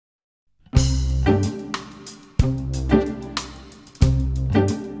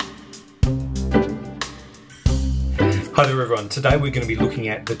Hi there everyone, today we're going to be looking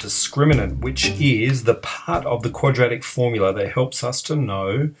at the discriminant, which is the part of the quadratic formula that helps us to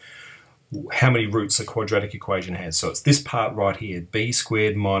know how many roots a quadratic equation has. So it's this part right here, b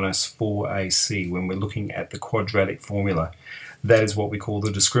squared minus 4ac, when we're looking at the quadratic formula. That is what we call the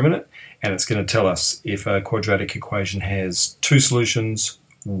discriminant, and it's going to tell us if a quadratic equation has two solutions,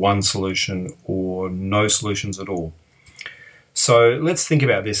 one solution, or no solutions at all. So let's think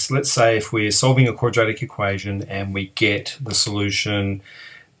about this. Let's say if we're solving a quadratic equation and we get the solution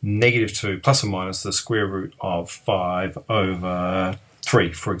 -2 plus or minus the square root of 5 over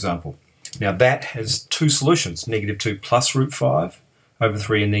 3, for example. Now that has two solutions, -2 plus root 5 over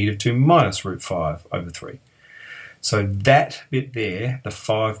 3 and -2 minus root 5 over 3. So that bit there, the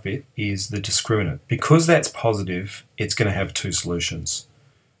 5 bit, is the discriminant. Because that's positive, it's going to have two solutions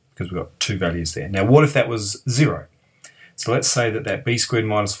because we've got two values there. Now what if that was 0? So let's say that that b squared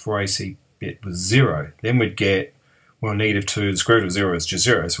minus 4ac bit was 0. Then we'd get, well, -2, the square root of 0 is just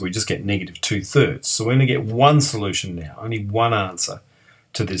 0, so we just get -2/3. So we're going to get one solution now, only one answer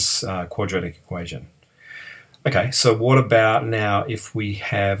to this quadratic equation. Okay, so what about now if we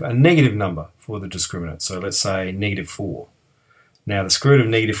have a negative number for the discriminant? So let's say -4. Now the square root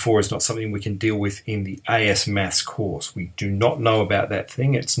of -4 is not something we can deal with in the AS Maths course. We do not know about that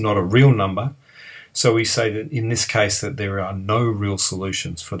thing. It's not a real number. So we say that in this case that there are no real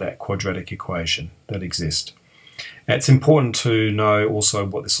solutions for that quadratic equation that exist. And it's important to know also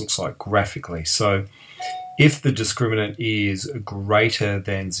what this looks like graphically. So if the discriminant is greater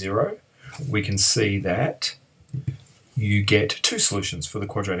than 0, we can see that you get two solutions for the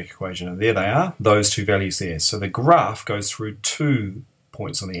quadratic equation. And there they are, those two values there. So the graph goes through 2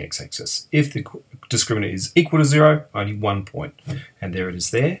 points on the x-axis. If the discriminant is equal to 0, only 1 point. And there it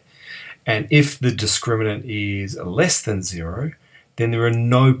is there. And if the discriminant is less than 0, then there are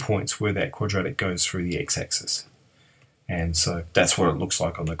no points where that quadratic goes through the x-axis. And so that's what it looks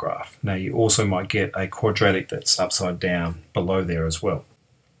like on the graph. Now you also might get a quadratic that's upside down below there as well.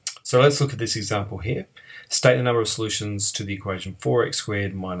 So let's look at this example here. State the number of solutions to the equation 4x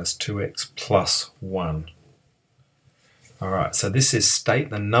squared minus 2x plus 1. Alright, so this is state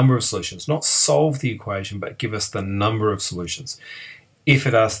the number of solutions, not solve the equation, but give us the number of solutions. If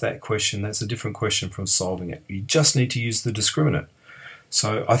it asks that question, that's a different question from solving it. You just need to use the discriminant.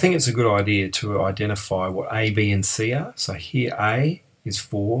 So I think it's a good idea to identify what A, B, and C are. So here A is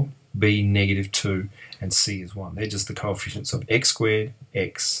 4, B -2, and C is 1. They're just the coefficients of x squared,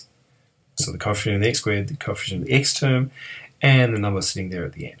 x. So the coefficient of the x squared, the coefficient of the x term, and the number sitting there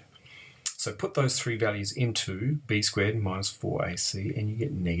at the end. So put those three values into b squared minus 4ac and you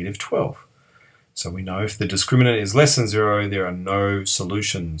get -12. So we know if the discriminant is less than 0, there are no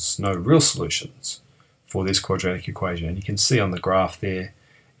solutions, no real solutions for this quadratic equation. And you can see on the graph there,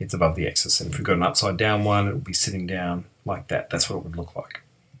 it's above the axis. And if we've got an upside down one, it will be sitting down like that. That's what it would look like.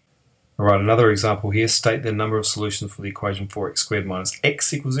 All right, another example here. State the number of solutions for the equation 4x squared minus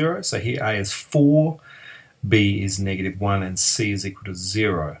x equals 0. So here A is 4, B is -1, and C is equal to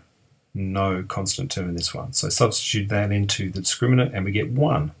 0. No constant term in this one. So substitute that into the discriminant and we get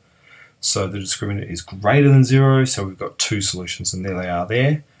 1. So the discriminant is greater than 0, so we've got two solutions, and there they are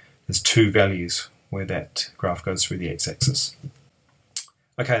there. There's two values where that graph goes through the x-axis.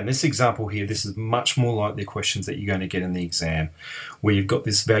 Okay, in this example here, this is much more like the questions that you're going to get in the exam, where you've got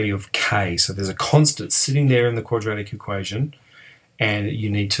this value of k. So there's a constant sitting there in the quadratic equation, and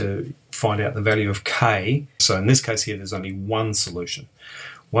you need to find out the value of k. So in this case here, there's only one solution.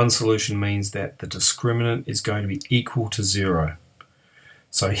 One solution means that the discriminant is going to be equal to 0.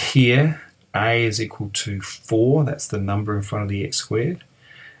 So here, A is equal to 4, that's the number in front of the x squared.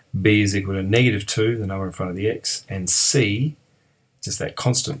 B is equal to -2, the number in front of the x. And C, just that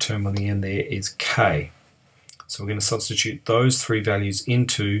constant term on the end there, is k. So we're going to substitute those three values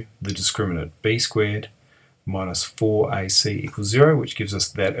into the discriminant. B squared minus 4ac equals 0, which gives us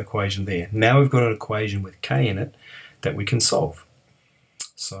that equation there. Now we've got an equation with k in it that we can solve.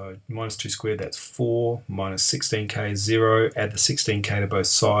 So -2 squared, that's 4, minus 16k is 0, add the 16k to both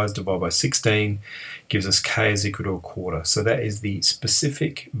sides, divide by 16, gives us k is equal to 1/4. So that is the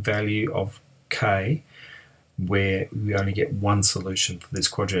specific value of k where we only get one solution for this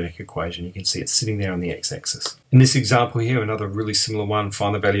quadratic equation. You can see it's sitting there on the x-axis. In this example here, another really similar one,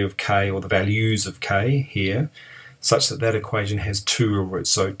 find the value of k, or the values of k here, such that that equation has two real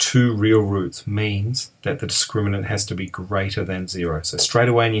roots. So two real roots means that the discriminant has to be greater than 0. So straight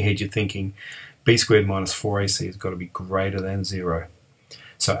away in your head you're thinking b squared minus 4ac has got to be greater than 0.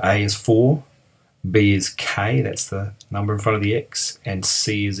 So A is 4, B is k, that's the number in front of the x, and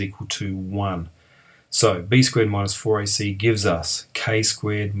C is equal to 1. So b squared minus 4ac gives us k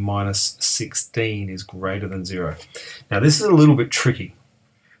squared minus 16 is greater than 0. Now this is a little bit tricky.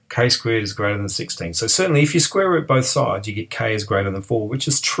 K squared is greater than 16. So certainly if you square root both sides, you get k is greater than 4, which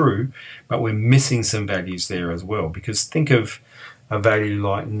is true, but we're missing some values there as well, because think of a value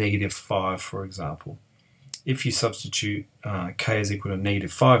like -5, for example. If you substitute k is equal to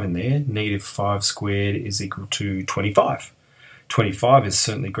 -5 in there, -5 squared is equal to 25. 25 is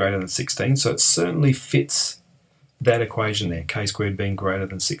certainly greater than 16, so it certainly fits that equation there, k squared being greater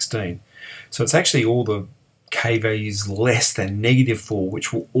than 16. So it's actually all the k values less than -4,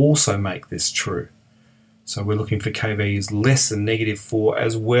 which will also make this true. So we're looking for k values less than -4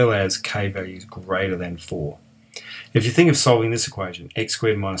 as well as k values greater than 4. If you think of solving this equation, x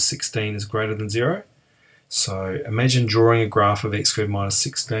squared minus 16 is greater than 0. So imagine drawing a graph of x squared minus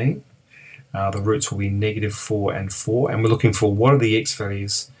 16. The roots will be -4 and 4, and we're looking for what are the x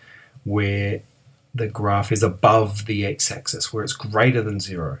values where the graph is above the x-axis, where it's greater than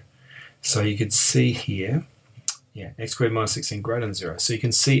 0. So you could see here, x squared minus 16 greater than 0. So you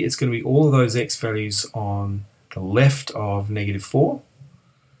can see it's going to be all of those x values on the left of -4.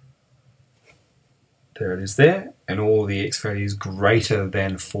 There it is there, and all of the x values greater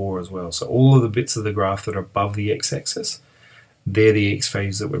than 4 as well. So all of the bits of the graph that are above the x-axis, they're the x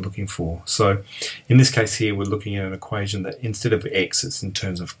values that we're looking for. So in this case here, we're looking at an equation that instead of x, it's in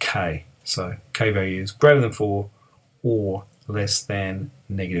terms of k. So k value is greater than 4 or less than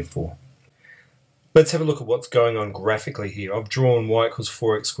 -4. Let's have a look at what's going on graphically here. I've drawn y equals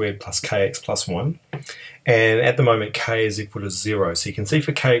 4x squared plus kx plus 1. And at the moment, k is equal to 0. So you can see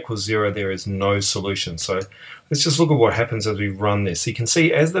for k equals 0, there is no solution. So let's just look at what happens as we run this. So you can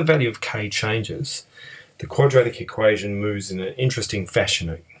see as the value of k changes, the quadratic equation moves in an interesting fashion.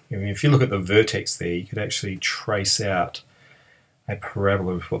 I mean, if you look at the vertex there, you could actually trace out a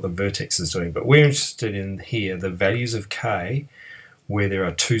parabola of what the vertex is doing. But we're interested in here the values of k where there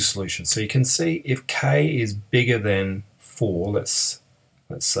are two solutions. So you can see if k is bigger than 4, let's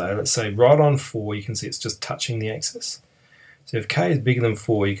say right on 4, you can see it's just touching the axis. So if k is bigger than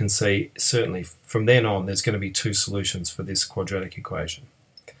 4, you can see certainly from then on there's going to be two solutions for this quadratic equation.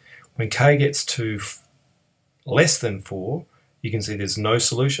 When k gets to less than 4, you can see there's no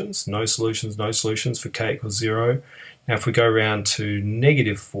solutions, no solutions, no solutions for k equals 0. Now if we go around to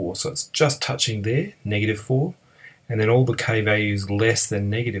 -4, so it's just touching there, -4, and then all the k values less than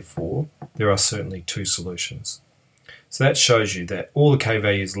 -4, there are certainly two solutions. So that shows you that all the k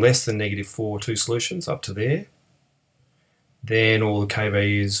values less than -4, two solutions up to there. Then all the k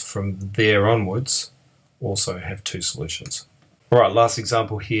values from there onwards also have two solutions. Alright, last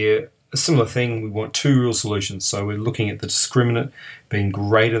example here. A similar thing, we want two real solutions. So we're looking at the discriminant being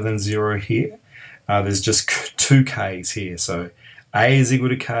greater than 0 here. There's just two k's here. So a is equal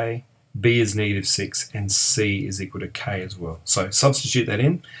to k, b is -6, and c is equal to k as well. So substitute that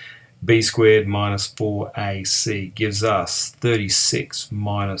in. B squared minus 4ac gives us 36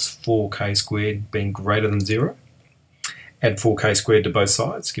 minus 4k squared being greater than 0. Add 4k squared to both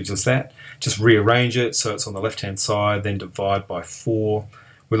sides, gives us that. Just rearrange it so it's on the left-hand side, then divide by 4.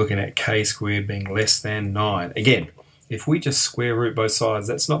 We're looking at k squared being less than 9. Again, if we just square root both sides,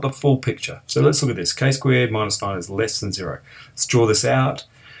 that's not the full picture. So let's look at this. K squared minus 9 is less than 0. Let's draw this out.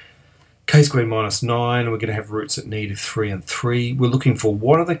 K squared minus 9, we're going to have roots at -3 and 3. We're looking for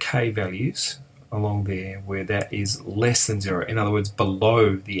what are the k values along there where that is less than 0. In other words,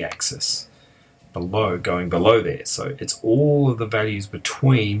 below the axis. Going below there. So it's all of the values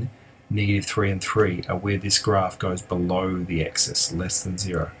between -3 and 3 are where this graph goes below the axis, less than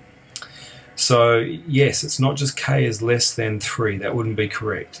 0. So yes, it's not just k is less than 3, that wouldn't be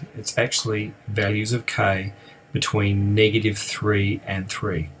correct. It's actually values of k between -3 and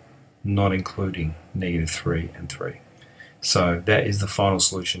 3, not including -3 and 3. So that is the final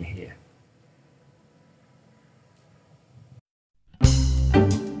solution here.